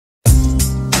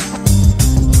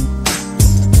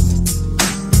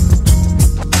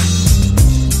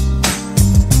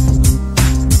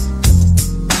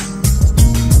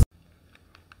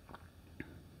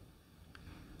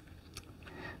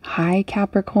Hi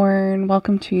Capricorn,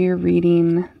 welcome to your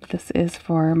reading. This is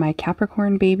for my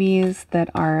Capricorn babies that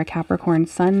are a Capricorn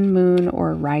sun, moon,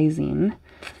 or rising.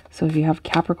 So if you have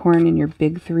Capricorn in your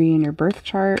big three in your birth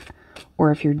chart,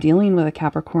 or if you're dealing with a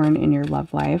Capricorn in your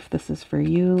love life, this is for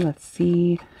you. Let's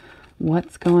see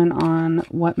what's going on,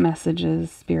 what messages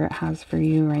Spirit has for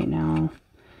you right now.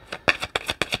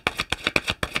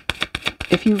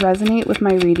 If you resonate with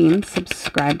my readings,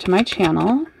 subscribe to my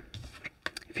channel.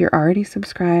 If you're already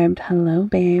subscribed, hello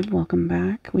babe, welcome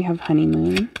back. We have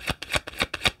honeymoon.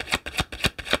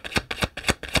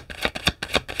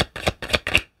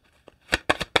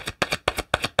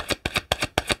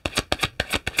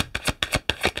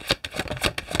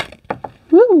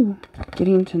 Woo!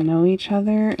 Getting to know each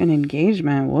other and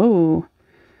engagement. Whoa.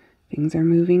 Things are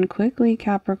moving quickly,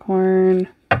 Capricorn.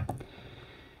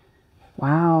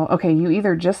 Wow. Okay, you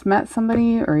either just met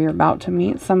somebody or you're about to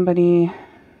meet somebody.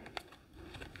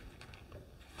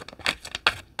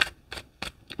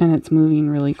 And it's moving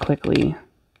really quickly.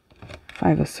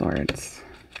 Five of Swords.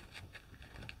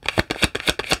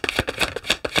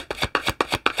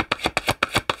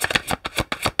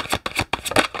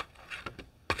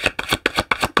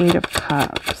 Eight of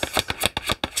Cups.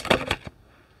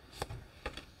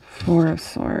 Four of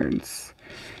Swords.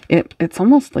 It's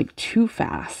almost like too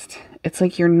fast. It's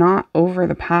like you're not over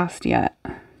the past yet.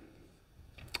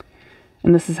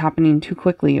 And this is happening too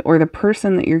quickly. Or the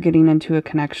person that you're getting into a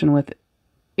connection with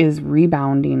is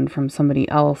rebounding from somebody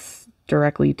else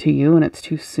directly to you and it's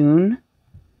too soon.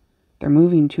 They're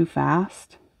moving too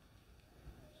fast.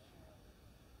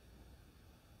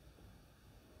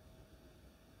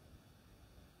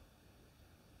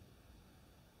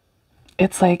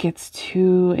 It's like it's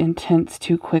too intense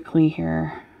too quickly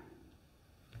here.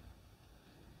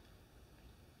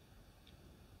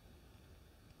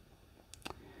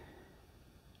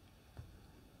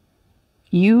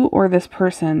 You or this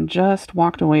person just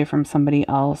walked away from somebody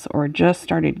else or just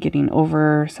started getting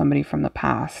over somebody from the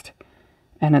past.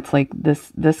 And it's like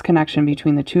this connection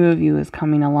between the two of you is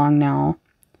coming along now.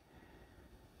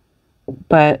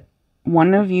 But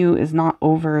one of you is not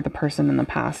over the person in the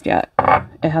past yet.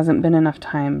 It hasn't been enough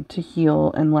time to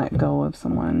heal and let go of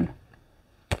someone.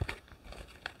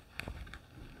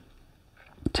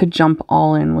 To jump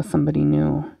all in with somebody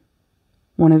new.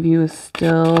 One of you is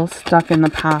still stuck in the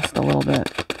past a little bit.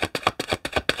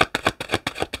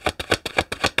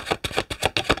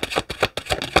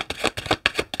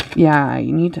 Yeah,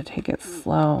 you need to take it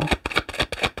slow.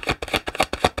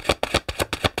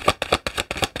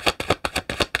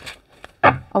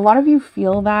 A lot of you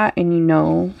feel that and you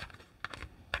know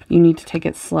you need to take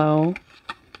it slow.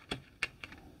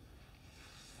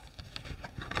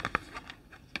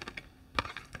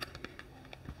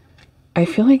 I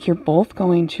feel like you're both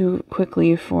going too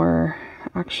quickly for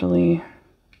actually,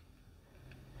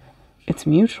 it's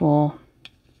mutual.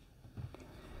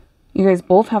 You guys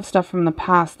both have stuff from the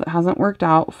past that hasn't worked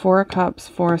out. Four of Cups,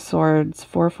 Four of Swords,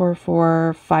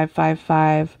 444,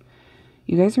 555.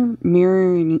 You guys are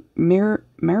mirroring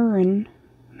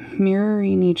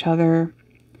each other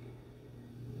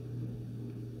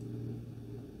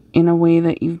in a way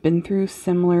that you've been through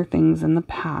similar things in the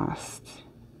past.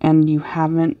 And you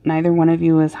haven't, neither one of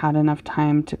you has had enough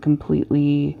time to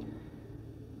completely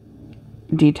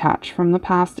detach from the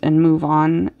past and move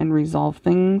on and resolve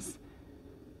things.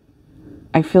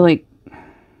 I feel like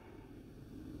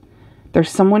there's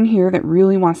someone here that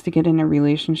really wants to get in a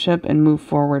relationship and move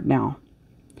forward now.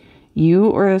 You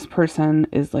or this person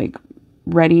is like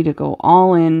ready to go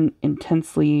all in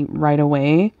intensely right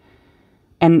away.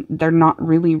 And they're not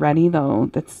really ready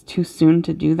though. That's too soon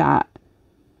to do that.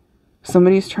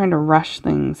 Somebody's trying to rush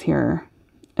things here.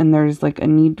 And there's like a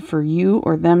need for you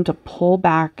or them to pull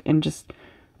back and just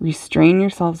restrain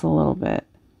yourselves a little bit.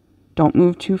 Don't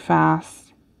move too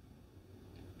fast.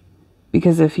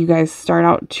 Because if you guys start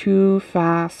out too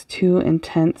fast, too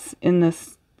intense in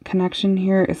this connection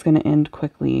here, it's going to end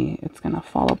quickly. It's going to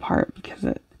fall apart because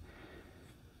it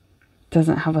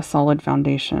doesn't have a solid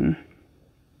foundation.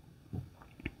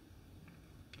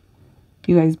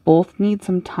 You guys both need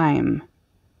some time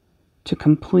to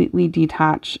completely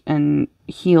detach and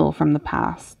heal from the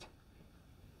past.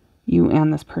 You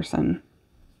and this person.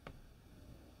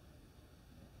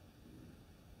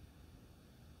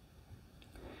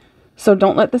 So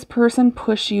don't let this person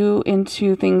push you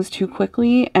into things too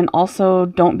quickly, and also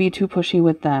don't be too pushy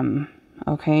with them.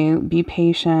 Okay? Be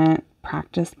patient,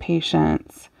 practice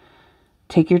patience.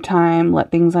 Take your time, let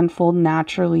things unfold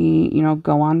naturally, you know,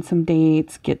 go on some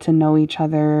dates, get to know each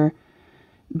other.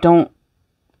 Don't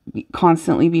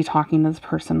constantly be talking to this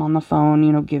person on the phone,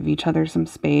 you know, give each other some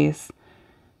space.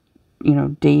 you know,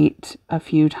 date a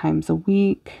few times a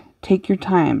week. Take your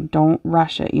time. Don't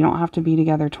rush it. You don't have to be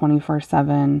together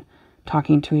 24/7,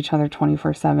 talking to each other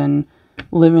 24/7,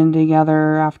 living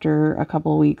together after a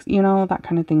couple of weeks, you know, that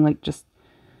kind of thing. Like, just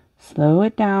slow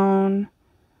it down.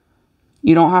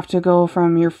 You don't have to go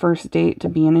from your first date to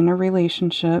being in a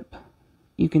relationship.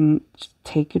 You can just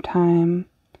take your time,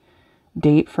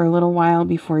 date for a little while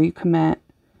before you commit.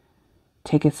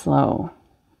 Take it slow.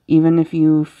 Even if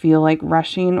you feel like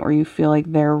rushing or you feel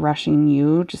like they're rushing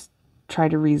you, just try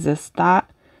to resist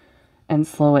that and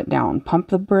slow it down. Pump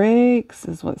the brakes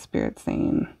is what Spirit's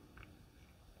saying.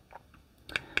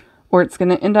 Or it's going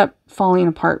to end up falling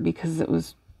apart because it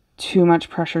was too much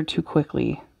pressure too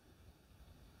quickly.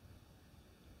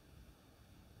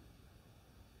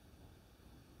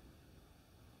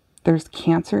 There's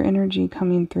Cancer energy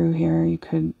coming through here. You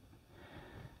could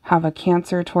have a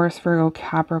Cancer, Taurus, Virgo,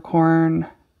 Capricorn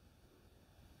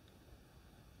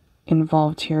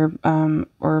involved here,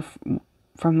 or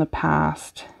from the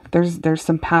past. There's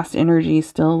some past energy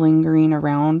still lingering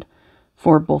around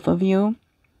for both of you.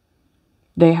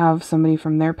 They have somebody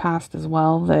from their past as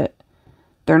well that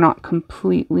they're not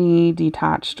completely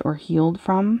detached or healed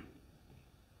from.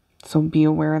 So be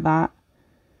aware of that.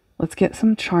 Let's get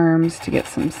some charms to get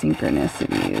some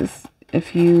synchronicities.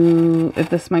 If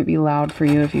this might be loud for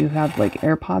you if you have like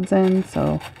AirPods in,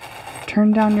 so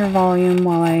turn down your volume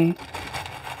while I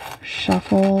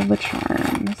shuffle the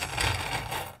charms.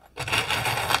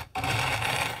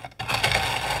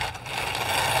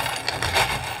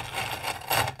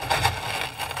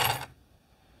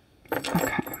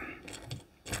 Okay.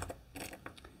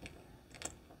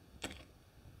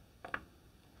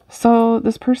 So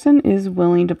this person is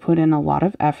willing to put in a lot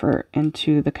of effort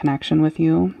into the connection with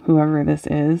you, whoever this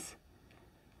is.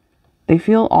 They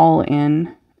feel all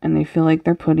in and they feel like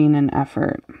they're putting in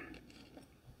effort.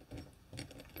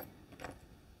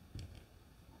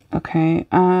 Okay.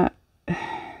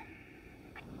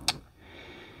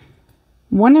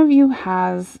 One of you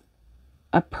has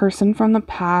a person from the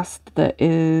past that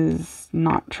is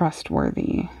not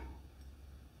trustworthy.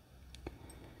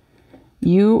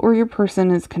 You or your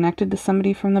person is connected to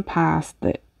somebody from the past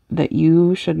that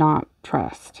you should not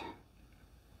trust.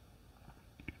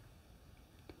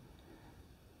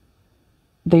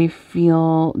 They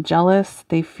feel jealous.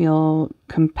 They feel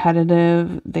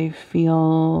competitive. They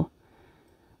feel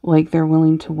like they're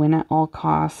willing to win at all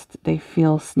costs. They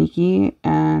feel sneaky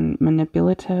and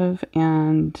manipulative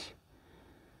and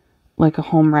like a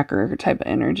homewrecker type of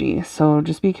energy. So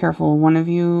just be careful. One of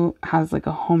you has like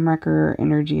a homewrecker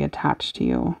energy attached to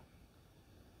you.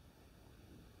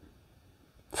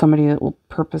 Somebody that will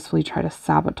purposefully try to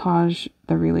sabotage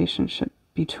the relationship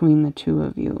between the two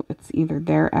of you. It's either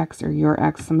their ex or your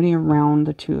ex, somebody around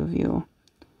the two of you.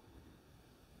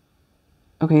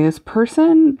 Okay, this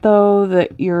person, though,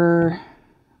 that you're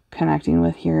connecting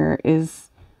with here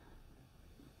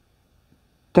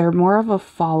they're more of a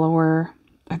follower.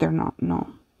 They're not,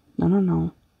 no.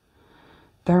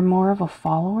 They're more of a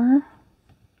follower?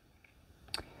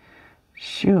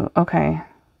 Shoot, okay.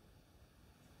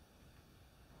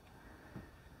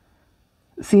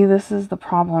 See, this is the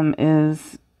problem,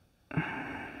 is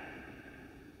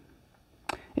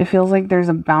it feels like there's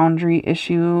a boundary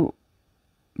issue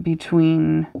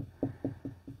between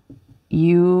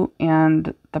you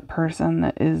and the person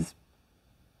that is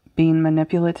being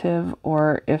manipulative,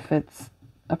 or if it's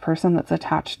a person that's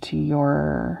attached to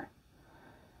your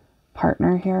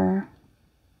partner here.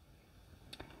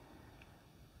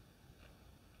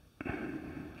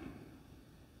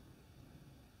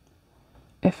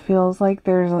 It feels like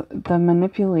the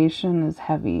manipulation is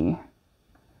heavy.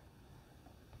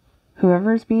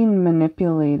 Whoever's being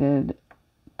manipulated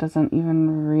doesn't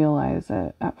even realize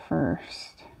it at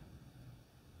first.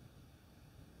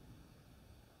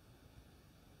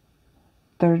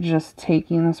 They're just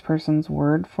taking this person's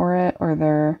word for it, or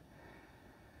they're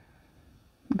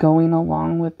going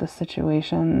along with the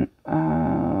situation,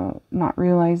 not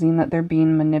realizing that they're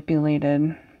being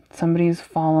manipulated. Somebody's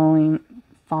following.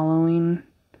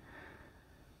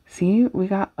 See, we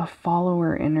got a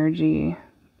follower energy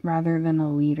rather than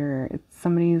a leader. It's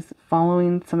somebody's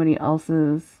following somebody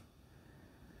else's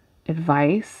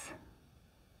advice.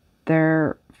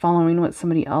 They're following what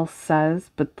somebody else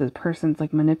says, but the person's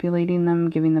like manipulating them,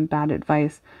 giving them bad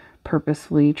advice,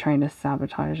 purposefully trying to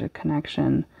sabotage a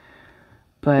connection.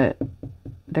 But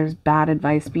there's bad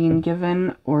advice being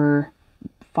given or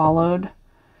followed.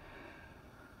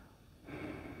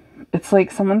 It's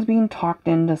like someone's being talked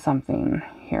into something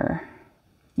here.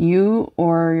 You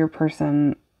or your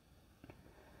person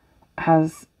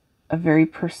has a very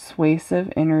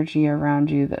persuasive energy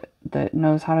around you that that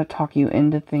knows how to talk you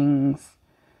into things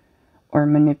or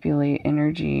manipulate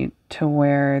energy to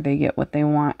where they get what they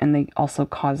want, and they also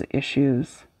cause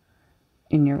issues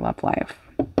in your love life.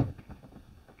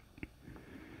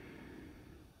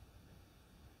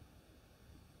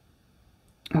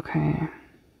 Okay.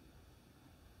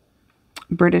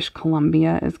 British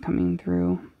Columbia is coming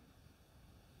through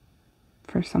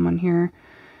for someone here.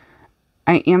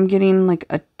 I am getting like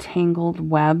a tangled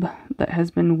web that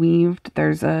has been weaved.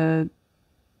 There's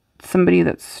somebody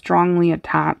that's strongly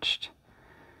attached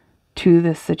to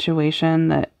this situation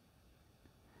that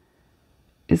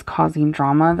is causing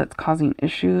drama, that's causing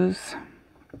issues.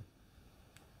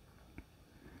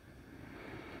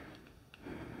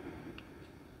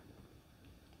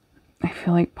 I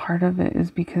feel like part of it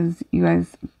is because you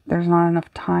guys, there's not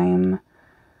enough time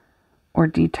or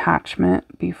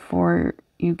detachment before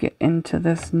you get into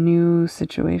this new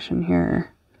situation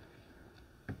here.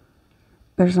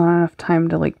 There's not enough time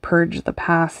to like purge the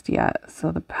past yet.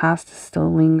 So the past is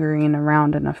still lingering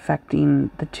around and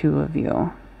affecting the two of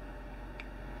you.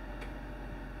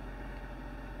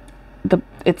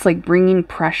 It's like bringing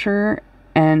pressure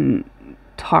and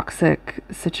toxic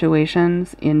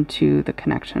situations into the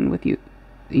connection with you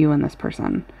and this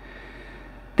person.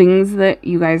 Things that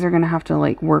you guys are going to have to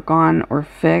like work on or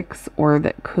fix, or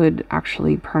that could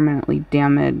actually permanently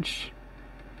damage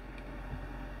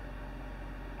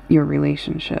your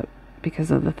relationship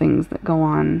because of the things that go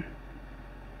on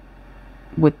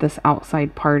with this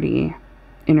outside party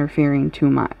interfering too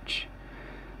much.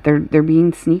 They're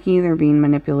being sneaky, they're being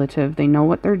manipulative. They know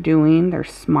what they're doing, they're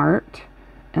smart,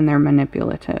 and they're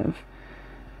manipulative.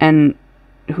 And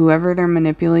whoever they're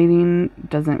manipulating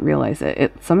doesn't realize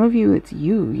it. Some of you, it's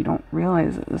you. You don't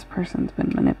realize that this person's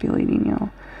been manipulating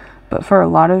you. But for a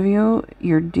lot of you,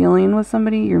 you're dealing with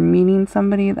somebody, you're meeting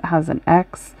somebody that has an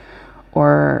ex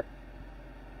or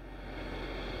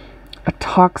a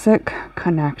toxic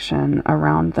connection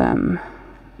around them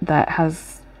that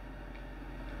has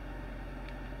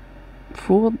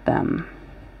fooled them.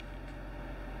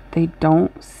 They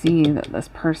don't see that this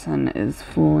person is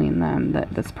fooling them,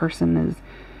 that this person is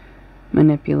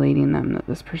manipulating them, that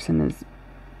this person is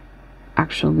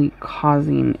actually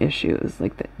causing issues.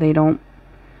 Like, they don't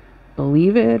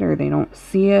believe it, or they don't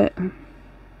see it.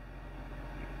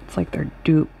 It's like they're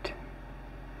duped.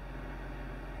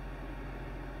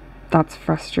 That's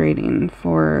frustrating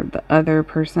for the other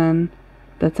person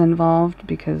that's involved,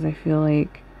 because I feel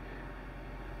like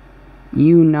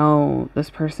you know this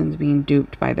person's being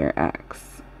duped by their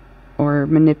ex or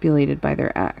manipulated by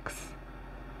their ex.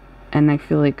 And I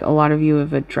feel like a lot of you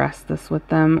have addressed this with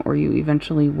them, or you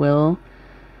eventually will.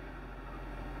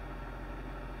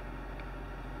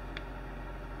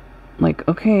 Like,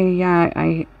 okay, yeah,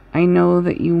 I know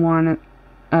that you want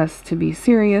us to be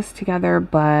serious together,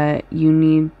 but you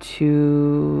need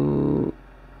to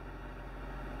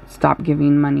stop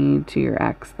giving money to your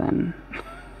ex then.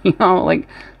 You know, like,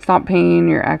 stop paying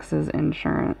your ex's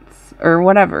insurance or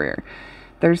whatever.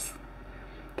 There's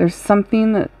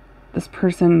something that this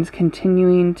person's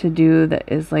continuing to do that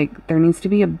is like, there needs to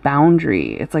be a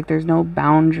boundary. It's like there's no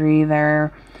boundary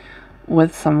there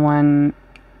with someone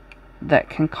that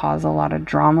can cause a lot of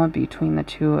drama between the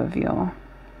two of you.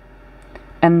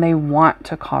 And they want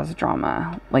to cause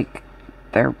drama. Like,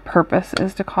 their purpose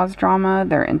is to cause drama.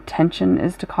 Their intention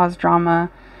is to cause drama.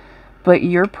 But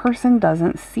your person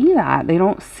doesn't see that. They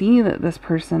don't see that this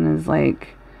person is like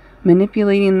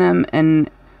manipulating them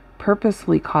and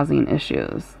purposely causing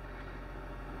issues.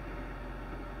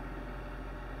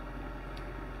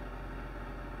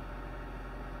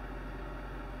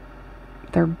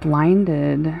 They're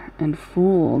blinded and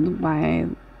fooled by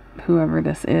whoever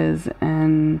this is,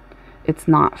 and it's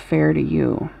not fair to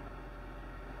you.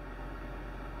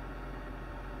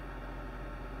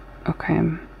 Okay.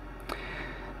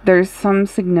 There's some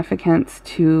significance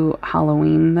to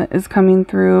Halloween that is coming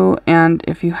through, and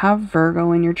if you have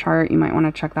Virgo in your chart, you might want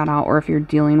to check that out. Or if you're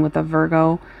dealing with a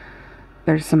Virgo,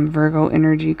 there's some Virgo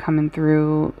energy coming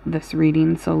through this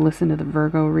reading, so listen to the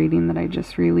Virgo reading that I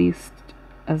just released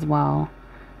as well.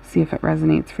 See if it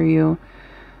resonates for you.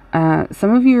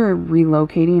 Some of you are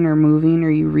relocating or moving, or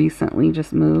you recently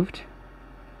just moved.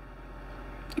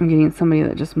 I'm getting somebody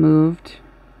that just moved,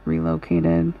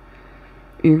 relocated.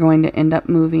 You're going to end up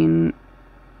moving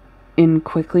in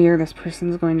quickly, or this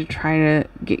person's going to try to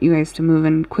get you guys to move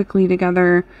in quickly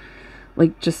together.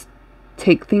 Like, just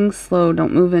take things slow.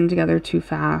 Don't move in together too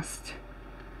fast.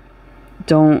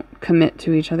 Don't commit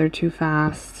to each other too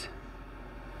fast.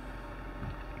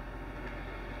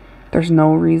 There's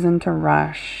no reason to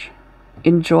rush.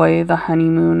 Enjoy the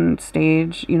honeymoon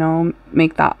stage, you know,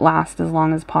 make that last as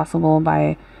long as possible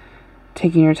by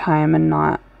taking your time and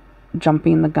not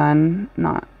jumping the gun,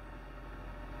 not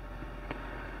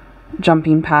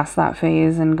jumping past that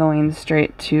phase and going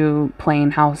straight to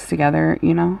playing house together,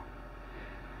 you know?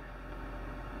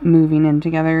 Moving in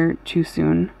together too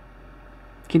soon.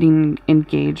 Getting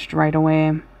engaged right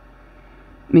away.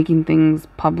 Making things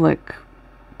public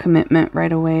commitment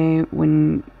right away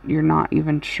when you're not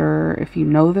even sure if you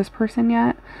know this person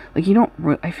yet. Like, you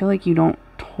don't, I feel like you don't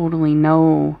totally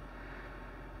know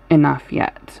enough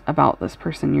yet about this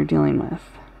person you're dealing with.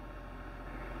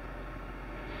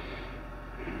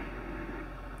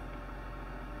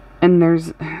 And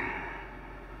there's,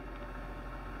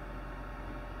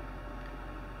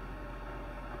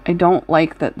 I don't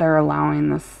like that they're allowing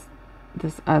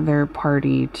this other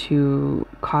party to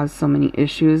cause so many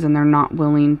issues, and they're not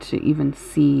willing to even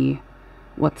see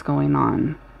what's going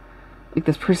on. Like,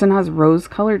 this person has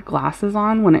rose-colored glasses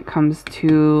on when it comes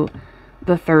to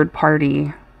the third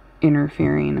party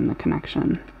interfering in the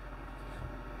connection.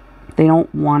 They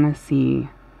don't want to see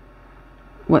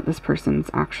what this person's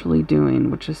actually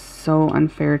doing, which is so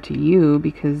unfair to you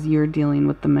because you're dealing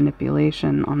with the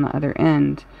manipulation on the other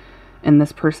end, and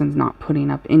this person's not putting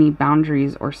up any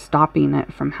boundaries or stopping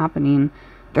it from happening.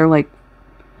 They're like,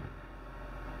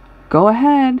 go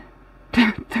ahead.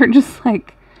 They're just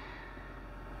like,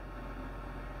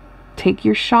 take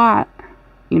your shot,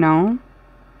 you know?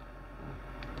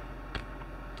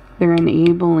 They're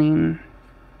enabling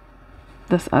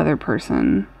this other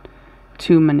person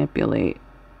to manipulate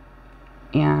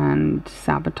and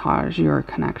sabotage your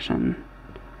connection.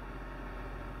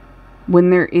 When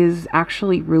there is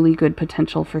actually really good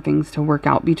potential for things to work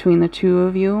out between the two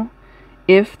of you,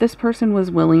 if this person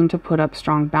was willing to put up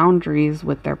strong boundaries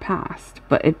with their past,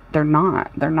 but they're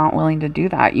not willing to do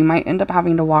that. You might end up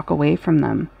having to walk away from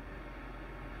them.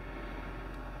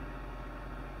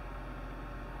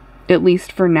 At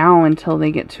least for now, until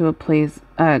they get to a place,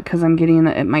 because I'm getting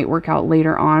that it might work out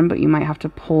later on, but you might have to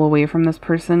pull away from this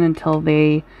person until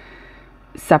they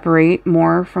separate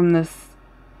more from this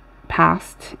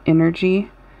past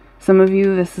energy. Some of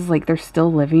you, this is like they're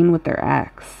still living with their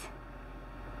ex.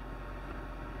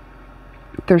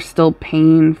 They're still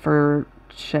paying for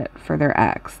shit for their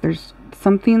ex. There's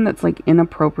something that's like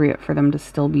inappropriate for them to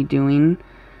still be doing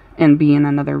and be in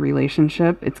another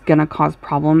relationship. It's gonna cause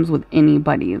problems with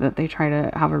anybody that they try to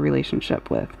have a relationship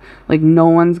with. Like, no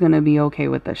one's gonna be okay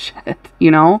with this shit, you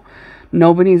know?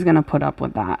 Nobody's gonna put up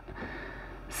with that.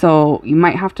 So you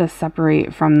might have to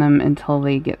separate from them until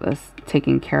they get this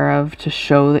taken care of, to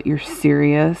show that you're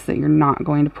serious, that you're not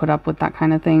going to put up with that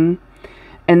kind of thing.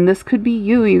 And this could be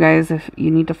you guys. If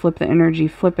you need to flip the energy,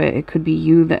 flip it. It could be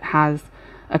you that has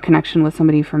a connection with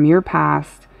somebody from your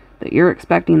past, that you're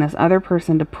expecting this other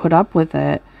person to put up with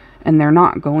it, and they're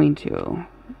not going to.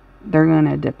 They're going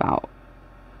to dip out.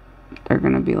 They're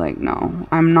going to be like, no,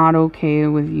 I'm not okay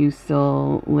with you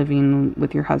still living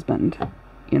with your husband,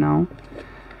 you know?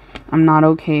 I'm not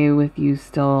okay with you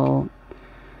still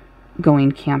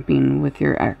going camping with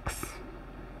your ex.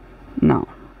 No,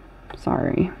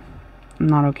 sorry. I'm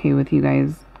not okay with you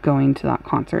guys going to that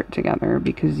concert together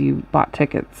because you bought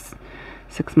tickets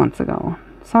 6 months ago.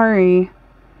 Sorry.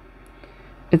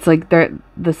 It's like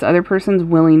this other person's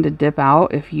willing to dip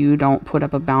out if you don't put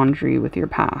up a boundary with your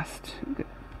past.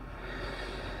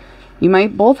 You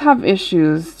might both have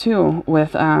issues too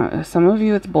with some of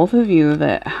you. It's both of you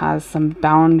that has some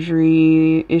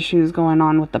boundary issues going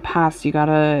on with the past. You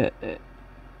gotta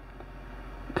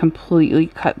completely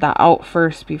cut that out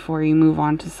first before you move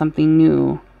on to something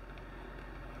new,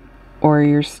 or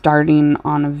you're starting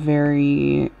on a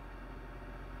very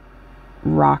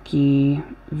rocky,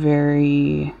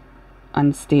 very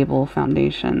unstable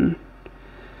foundation.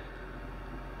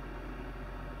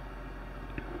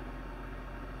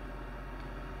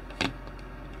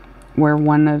 Where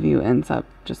one of you ends up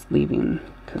just leaving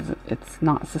because it's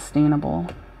not sustainable.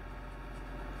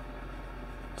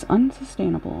 It's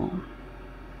unsustainable.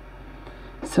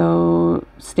 So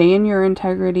stay in your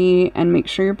integrity and make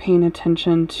sure you're paying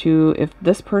attention to if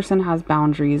this person has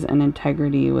boundaries and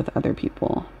integrity with other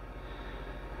people.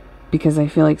 Because I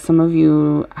feel like some of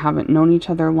you haven't known each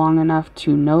other long enough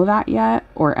to know that yet.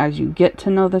 Or as you get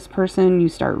to know this person, you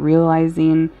start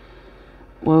realizing,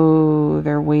 whoa,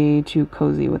 they're way too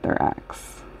cozy with their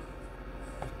ex.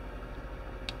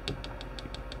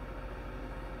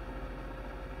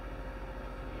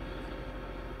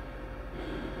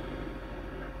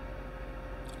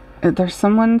 There's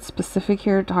someone specific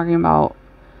here talking about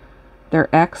their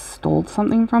ex stole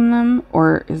something from them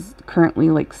or is currently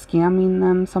like scamming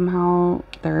them somehow.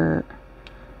 They're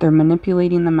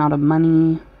manipulating them out of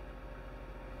money.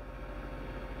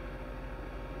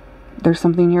 There's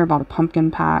something here about a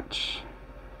pumpkin patch.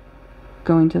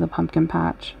 Going to the pumpkin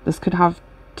patch. This could have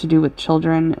to do with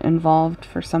children involved.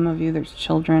 For some of you, there's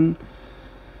children.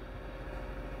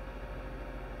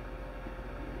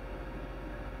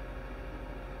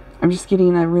 I'm just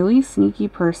getting a really sneaky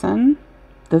person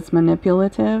that's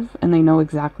manipulative, and they know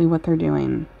exactly what they're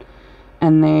doing.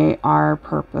 And they are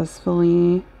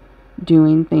purposefully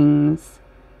doing things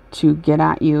to get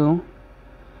at you,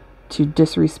 to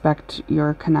disrespect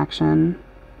your connection.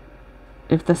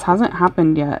 If this hasn't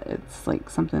happened yet, it's like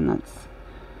something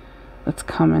that's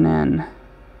coming in.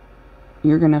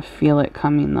 You're going to feel it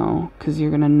coming though, because you're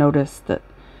going to notice that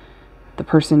the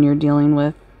person you're dealing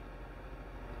with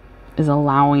is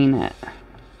allowing it.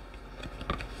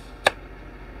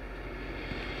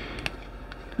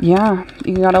 Yeah,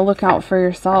 you got to look out for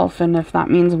yourself, and if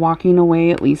that means walking away,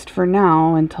 at least for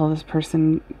now, until this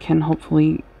person can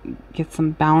hopefully get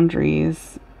some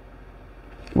boundaries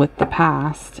with the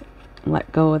past,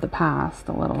 let go of the past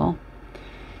a little,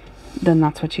 then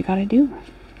that's what you got to do.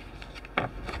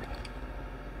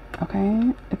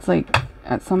 Okay? It's like,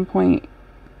 at some point,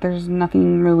 there's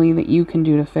nothing really that you can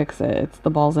do to fix it. It's the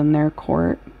ball's in their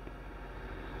court.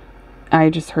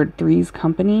 I just heard three's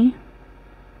company.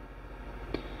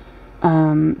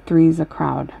 Three's a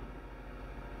crowd.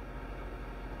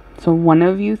 So one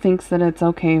of you thinks that it's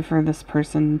okay for this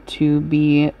person to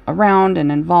be around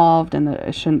and involved and that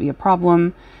it shouldn't be a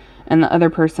problem. And the other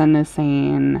person is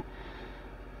saying,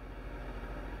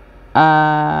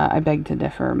 I beg to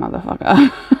differ,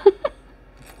 motherfucker.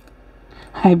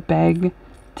 I beg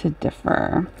to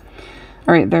differ.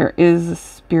 Alright, there is a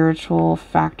spiritual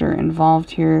factor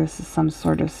involved here. This is some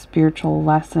sort of spiritual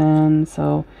lesson.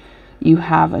 So you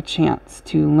have a chance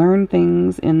to learn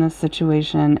things in this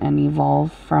situation and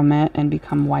evolve from it and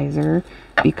become wiser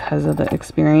because of the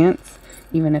experience,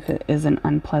 even if it is an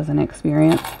unpleasant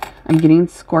experience. I'm getting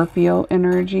Scorpio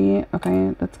energy,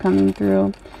 okay, that's coming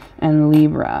through, and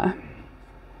Libra.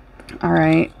 All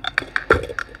right.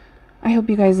 I hope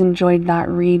you guys enjoyed that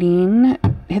reading.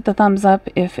 Hit the thumbs up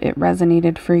if it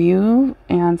resonated for you,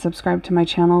 and subscribe to my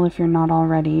channel if you're not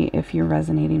already, if you're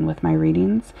resonating with my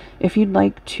readings. If you'd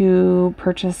like to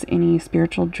purchase any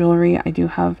spiritual jewelry, I do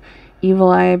have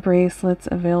evil eye bracelets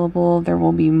available. There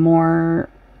will be more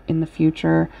in the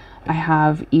future. I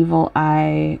have evil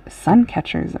eye sun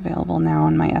catchers available now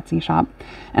in my Etsy shop.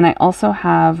 And I also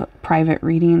have private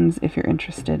readings if you're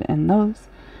interested in those.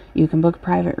 You can book a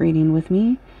private reading with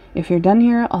me. If you're done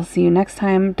here, I'll see you next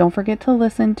time. Don't forget to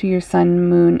listen to your sun,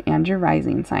 moon, and your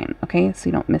rising sign, okay? So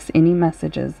you don't miss any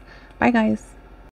messages. Bye, guys.